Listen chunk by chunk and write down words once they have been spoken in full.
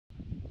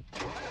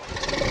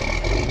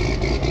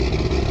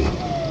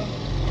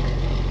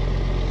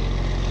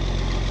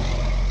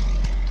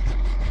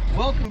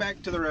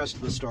back to the rest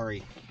of the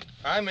story.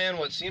 I'm in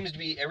what seems to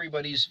be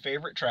everybody's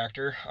favorite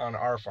tractor on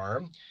our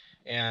farm,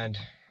 and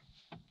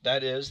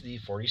that is the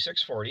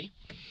 4640.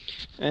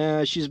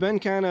 She's been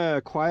kind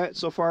of quiet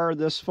so far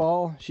this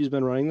fall. She's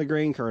been running the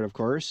grain cart, of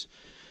course.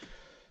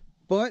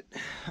 But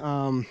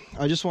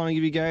I just want to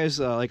give you guys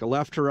like a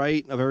left to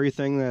right of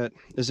everything that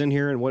is in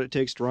here and what it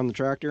takes to run the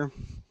tractor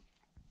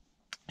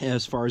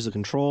as far as the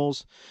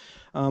controls.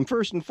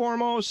 First and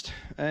foremost,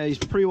 these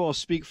pretty well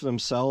speak for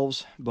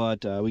themselves,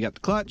 but we got the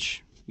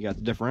clutch, we got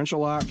the differential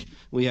lock,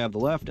 we have the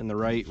left and the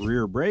right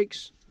rear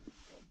brakes,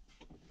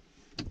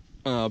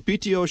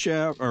 PTO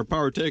shaft or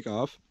power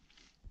takeoff.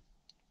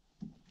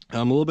 A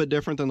little bit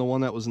different than the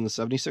one that was in the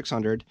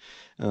 7600.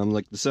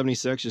 Like the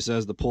 76 just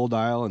has the pull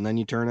dial and then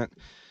you turn it.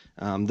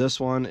 This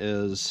one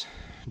is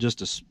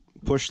just a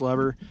push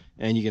lever,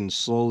 and you can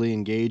slowly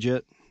engage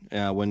it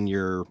when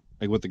you're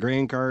like with the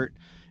grain cart,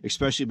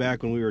 especially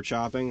back when we were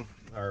chopping.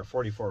 Our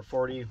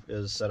 4440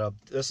 is set up.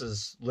 This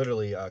is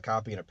literally a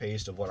copy and a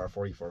paste of what our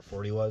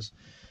 4440 was.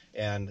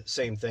 And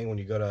same thing, when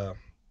you go to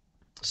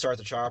start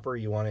the chopper,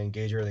 you want to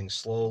engage everything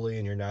slowly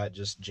and you're not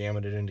just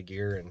jamming it into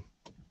gear and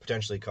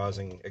potentially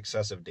causing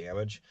excessive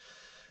damage.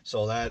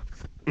 So that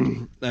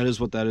is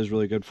what that is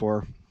really good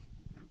for.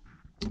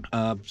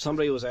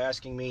 Somebody was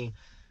asking me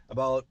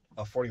about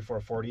a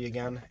 4440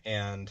 again,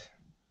 and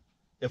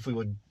if we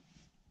would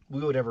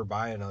ever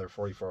buy another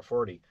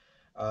 4440.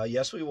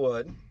 Yes, we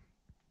would.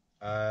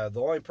 The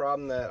only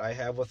problem that I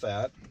have with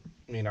that,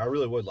 I mean, I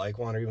really would like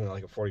one, or even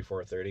like a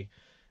 4430,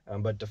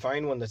 but to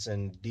find one that's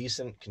in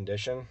decent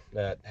condition,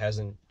 that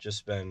hasn't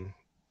just been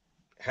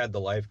had the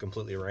life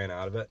completely ran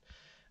out of it,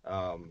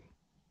 and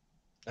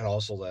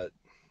also that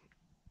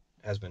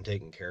has been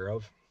taken care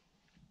of.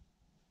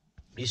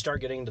 You start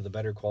getting into the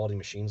better quality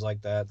machines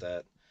like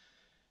that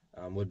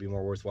would be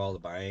more worthwhile to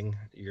buying.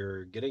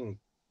 You're getting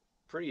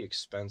pretty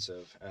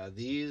expensive.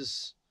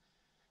 These,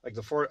 like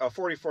the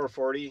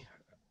 4440,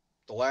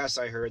 the last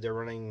I heard, they're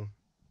running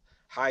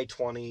high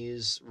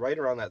 20s, right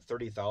around that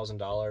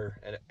 $30,000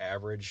 an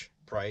average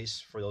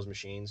price for those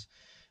machines.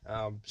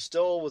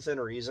 Still within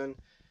reason,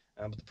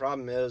 but the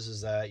problem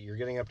is that you're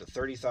getting up to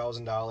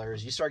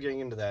 $30,000. You start getting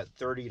into that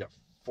 $30,000 to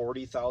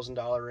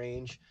 $40,000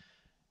 range.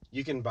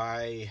 You can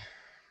buy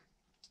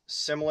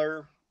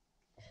similar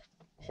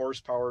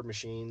horsepower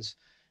machines.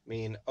 I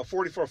mean, a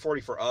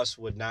 4440 for us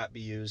would not be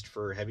used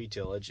for heavy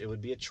tillage. It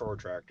would be a chore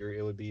tractor.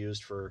 It would be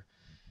used for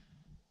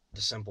the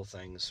simple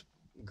things: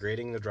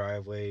 grading the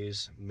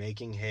driveways,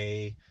 making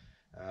hay,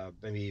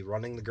 maybe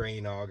running the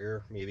grain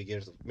auger, maybe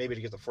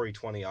to get the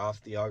 4020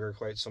 off the auger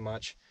quite so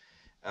much.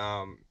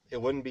 It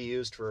wouldn't be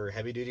used for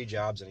heavy duty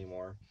jobs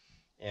anymore.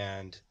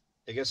 And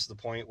it gets to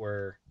the point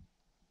where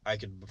I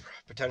could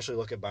potentially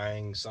look at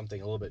buying something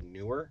a little bit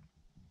newer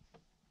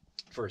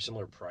for a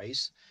similar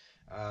price.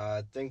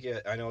 I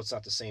know it's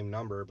not the same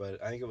number,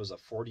 but I think it was a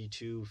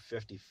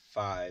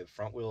 4255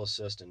 front wheel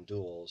assist and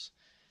duals,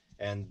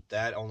 and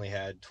that only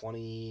had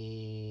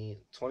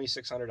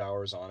 2,600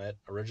 hours on it.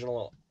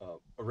 Original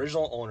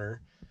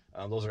owner.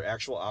 Those are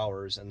actual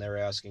hours, and they're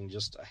asking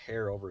just a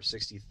hair over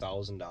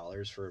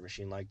 $60,000 for a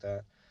machine like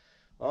that.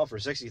 Well, for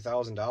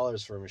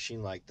 $60,000 for a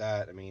machine like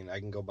that, I mean, I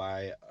can go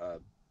buy a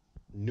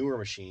newer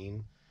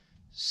machine,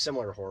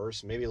 similar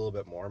horse, maybe a little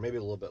bit more, maybe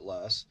a little bit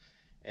less,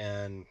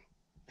 and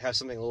have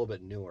something a little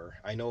bit newer.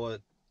 I know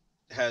it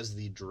has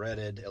the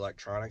dreaded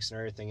electronics and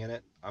everything in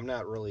it. I'm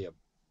not really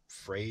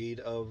afraid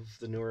of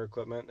the newer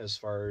equipment as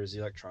far as the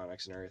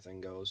electronics and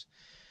everything goes.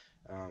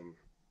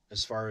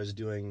 As far as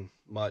doing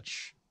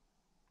much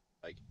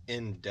like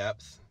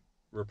in-depth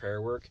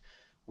repair work,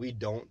 we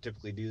don't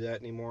typically do that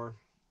anymore.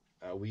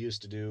 We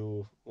used to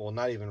do, well,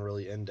 not even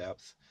really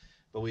in-depth,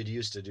 but we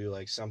used to do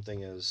like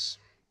something as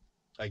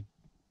like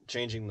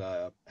changing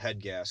the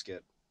head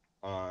gasket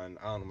on,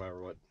 I don't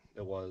remember what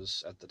it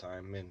was at the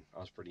time. I mean, I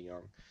was pretty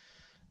young,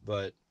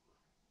 but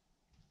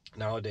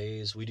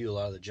nowadays we do a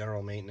lot of the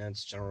general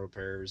maintenance, general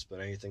repairs, but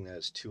anything that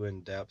is too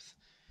in depth,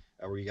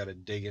 where you got to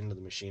dig into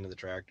the machine of the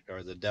tractor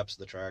or the depths of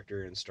the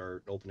tractor and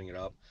start opening it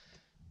up,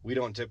 we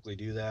don't typically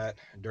do that.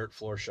 Dirt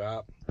floor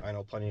shop, I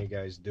know plenty of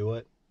guys do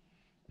it.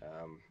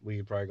 We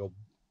could probably go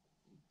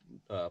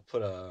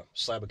put a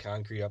slab of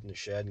concrete up in the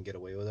shed and get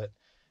away with it.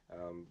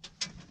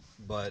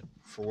 But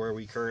for where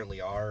we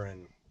currently are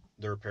and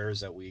the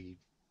repairs that we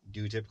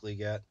do typically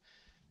get,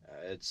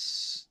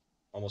 it's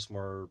almost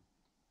more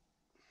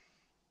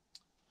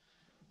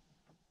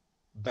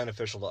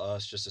beneficial to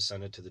us just to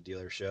send it to the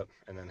dealership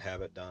and then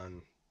have it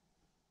done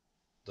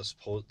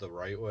the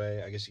right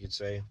way, I guess you could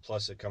say.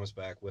 Plus it comes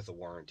back with a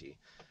warranty.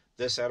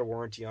 This had a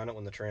warranty on it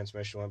when the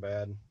transmission went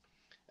bad.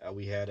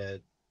 We had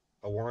a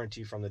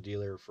warranty from the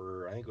dealer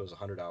for, I think it was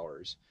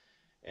 $100,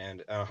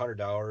 and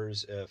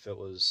 $100 if it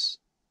was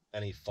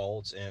any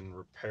faults in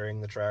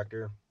repairing the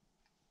tractor,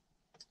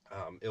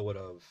 it would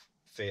have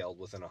failed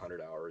within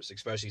 100 hours,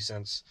 especially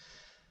since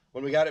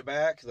when we got it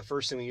back, the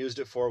first thing we used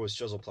it for was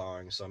chisel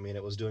plowing. So I mean,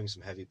 it was doing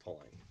some heavy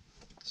pulling.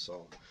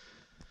 So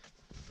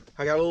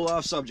I got a little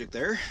off subject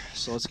there,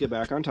 so let's get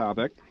back on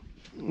topic.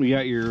 We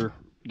got your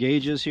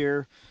gauges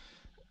here.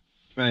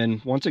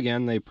 And once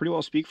again, they pretty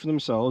well speak for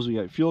themselves. We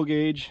got fuel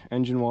gauge,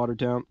 engine water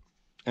temp,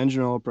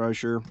 engine oil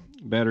pressure,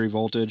 battery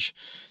voltage,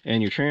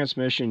 and your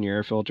transmission, your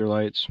air filter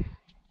lights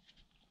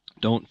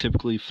don't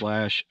typically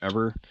flash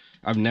ever.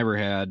 I've never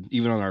had,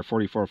 even on our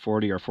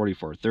 4440 or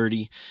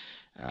 4430,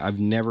 I've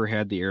never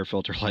had the air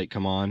filter light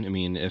come on. I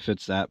mean, if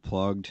it's that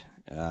plugged,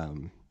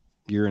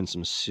 you're in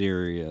some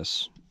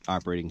serious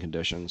operating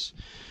conditions.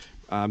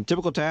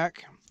 Typical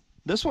tack.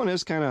 This one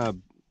is kind of,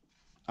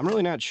 I'm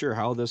really not sure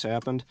how this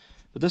happened,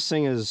 but this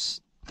thing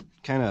is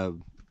kind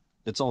of,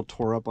 it's all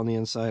tore up on the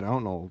inside. I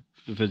don't know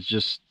if it's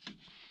just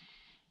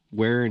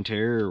wear and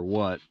tear or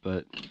what,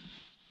 but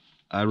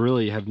I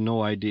really have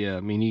no idea.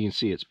 I mean, you can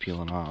see it's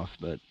peeling off,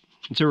 but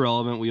it's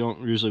irrelevant. We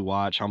don't usually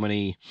watch how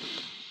many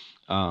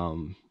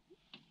miles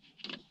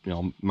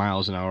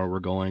an hour we're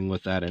going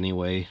with that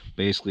anyway.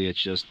 Basically,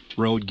 it's just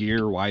road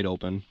gear wide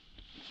open.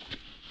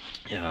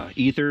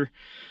 Ether,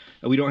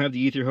 we don't have the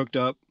ether hooked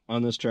up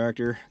on this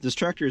tractor. This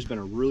tractor has been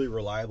a really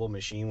reliable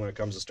machine when it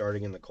comes to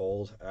starting in the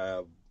cold.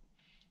 I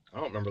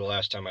don't remember the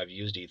last time I've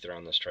used ether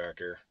on this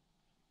tractor,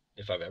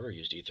 if I've ever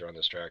used ether on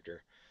this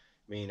tractor.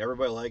 I mean,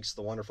 everybody likes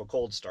the wonderful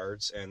cold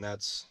starts, and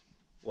that's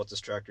what this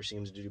tractor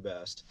seems to do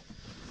best.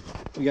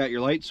 We got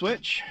your light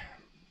switch,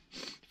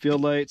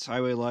 field lights,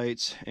 highway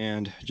lights,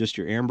 and just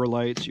your amber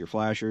lights, your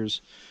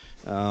flashers,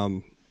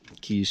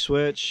 key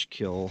switch,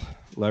 kill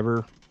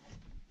lever,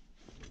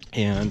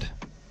 and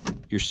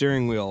your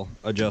steering wheel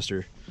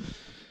adjuster.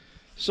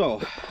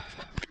 So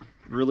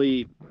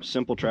really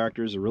simple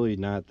tractors are really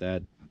not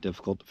that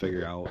difficult to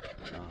figure out.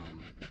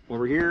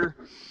 Over here,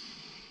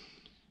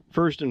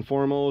 first and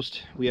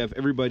foremost, we have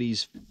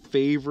everybody's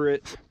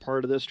favorite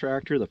part of this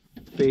tractor, the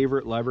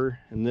favorite lever,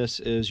 and this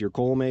is your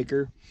coal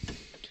maker.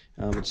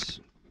 It's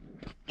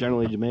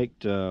generally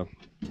to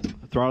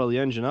throttle the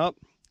engine up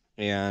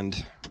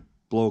and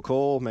blow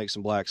coal, make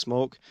some black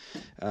smoke.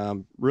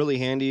 Really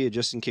handy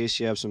just in case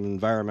you have some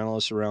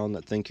environmentalists around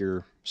that think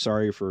you're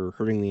sorry for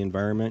hurting the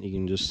environment. You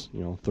can just,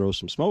 throw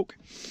some smoke.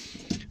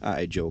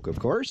 I joke, of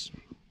course.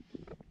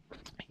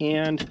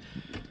 And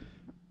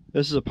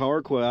this is a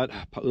power quad,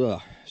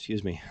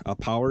 a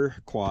power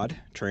quad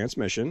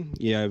transmission.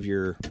 You have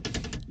your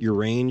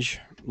range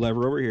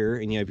lever over here,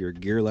 and you have your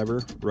gear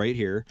lever right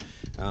here.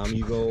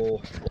 You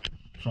go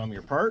from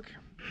your park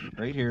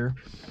right here,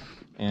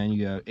 and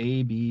you got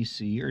A, B,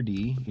 C, or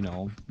D.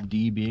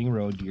 D being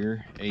road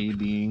gear, A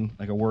being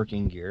like a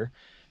working gear.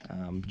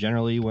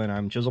 Generally, when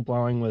I'm chisel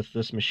plowing with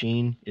this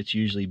machine, it's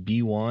usually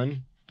B1,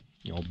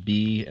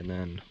 B and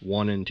then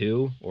 1 and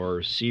 2,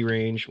 or C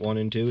range 1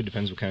 and 2. It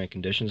depends what kind of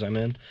conditions I'm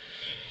in.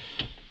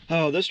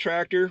 Oh, this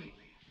tractor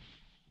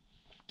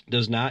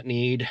does not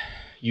need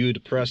you to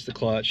press the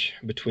clutch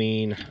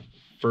between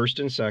first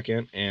and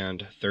second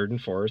and third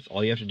and fourth.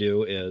 All you have to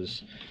do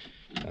is,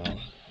 I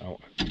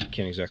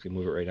can't exactly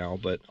move it right now,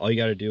 but all you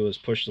got to do is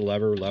push the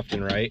lever left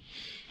and right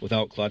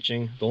without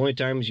clutching. The only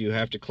times you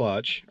have to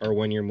clutch are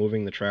when you're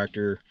moving the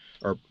tractor,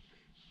 or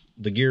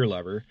the gear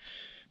lever,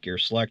 gear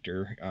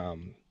selector,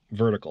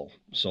 vertical.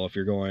 So if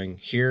you're going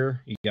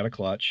here, you got to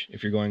clutch.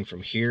 If you're going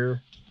from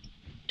here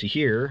to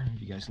here,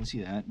 if you guys can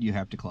see that, you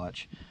have to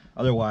clutch.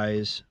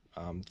 Otherwise,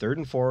 third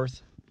and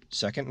fourth,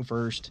 second and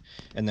first,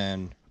 and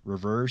then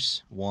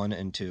reverse 1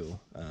 and 2.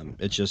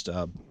 It's just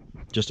a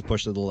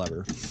push of the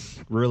lever.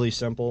 Really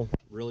simple,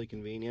 really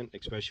convenient,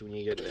 especially when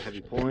you get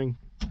heavy pulling,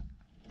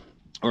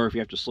 or if you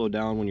have to slow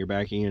down when you're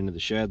backing into the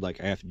shed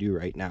like I have to do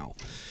right now.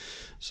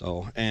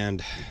 So,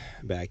 and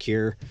back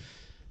here,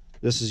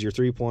 this is your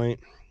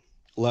 3-point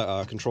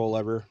control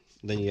lever.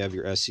 Then you have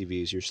your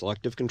SCVs, your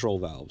selective control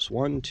valves,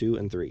 1, 2,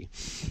 and 3.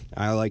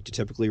 I like to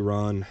typically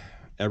run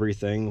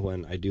everything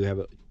when I do have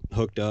it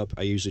hooked up.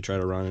 I usually try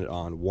to run it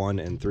on 1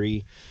 and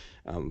 3.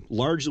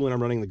 Largely when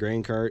I'm running the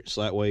grain cart,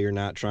 so that way you're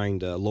not trying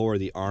to lower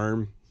the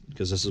arm,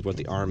 because this is what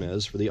the arm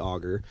is for the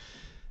auger,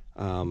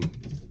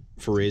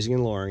 for raising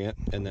and lowering it.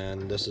 And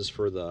then this is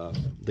for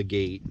the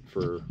gate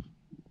for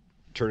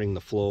turning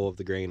the flow of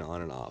the grain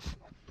on and off.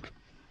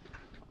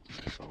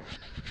 So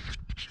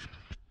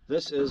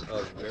this is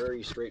a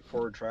very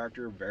straightforward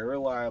tractor, very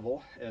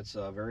reliable. It's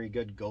a very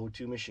good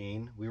go-to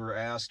machine. We were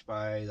asked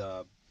by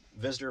the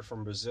visitor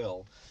from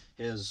Brazil,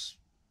 his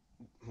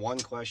one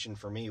question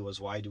for me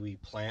was, why do we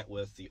plant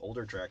with the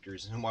older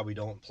tractors and why we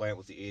don't plant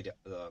with the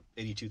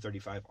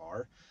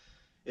 8235R?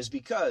 Is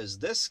because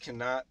this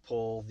cannot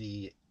pull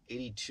the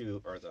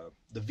 82 or the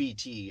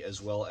VT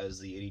as well as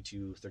the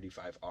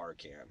 8235R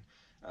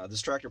can.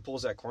 This tractor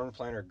pulls that corn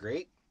planter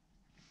great.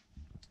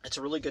 It's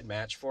a really good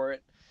match for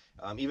it.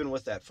 Even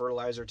with that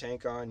fertilizer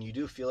tank on, you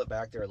do feel it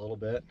back there a little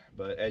bit,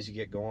 but as you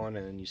get going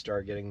and you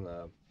start getting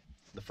the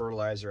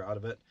fertilizer out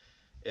of it,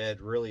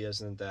 it really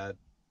isn't that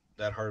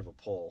hard of a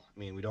pull. I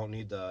mean, we don't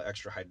need the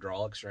extra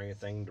hydraulics or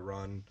anything to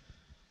run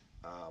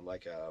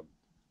like a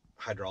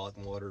hydraulic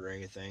motor or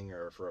anything,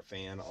 or for a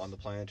fan on the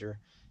planter.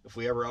 If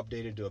we ever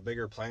updated to a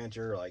bigger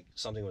planter, like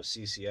something with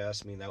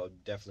CCS, I mean, that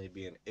would definitely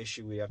be an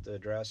issue we have to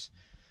address.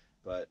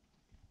 But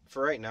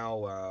for right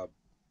now,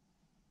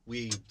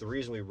 the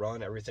reason we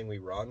run everything we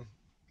run,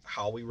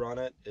 how we run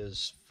it,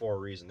 is for a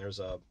reason. There's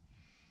a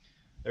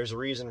there's a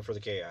reason for the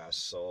chaos.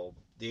 So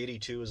the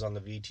 82 is on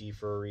the VT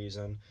for a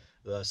reason.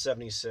 The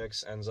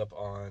 76 ends up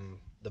on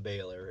the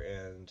baler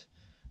and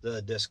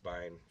the disc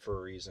bind for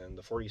a reason.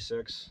 The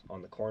 46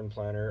 on the corn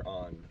planter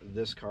on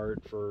this cart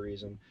for a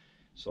reason.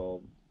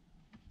 So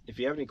if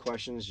you have any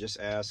questions, just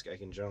ask. I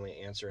can generally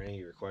answer any of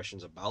your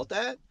questions about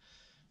that.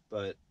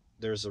 But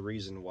there's a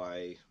reason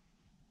why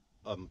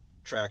a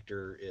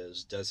tractor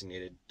is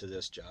designated to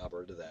this job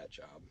or to that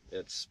job.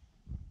 It's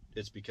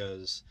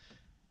because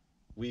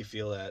we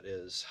feel that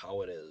is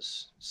how it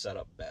is set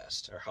up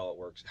best, or how it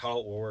works, how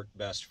it will work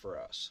best for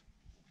us.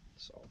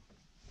 So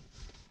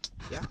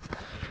yeah,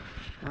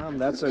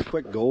 that's a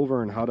quick go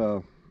over on how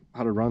to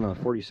run a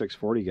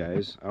 4640,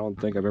 guys. I don't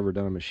think I've ever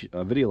done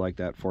a video like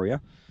that for you.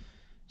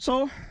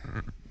 So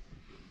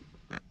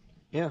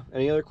yeah,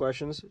 any other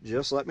questions,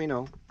 just let me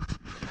know.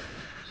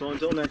 So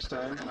until next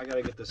time, I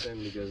gotta get this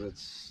in because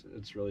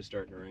it's really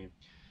starting to rain.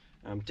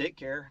 Take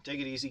care, take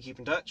it easy, keep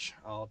in touch.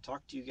 I'll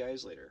talk to you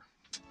guys later.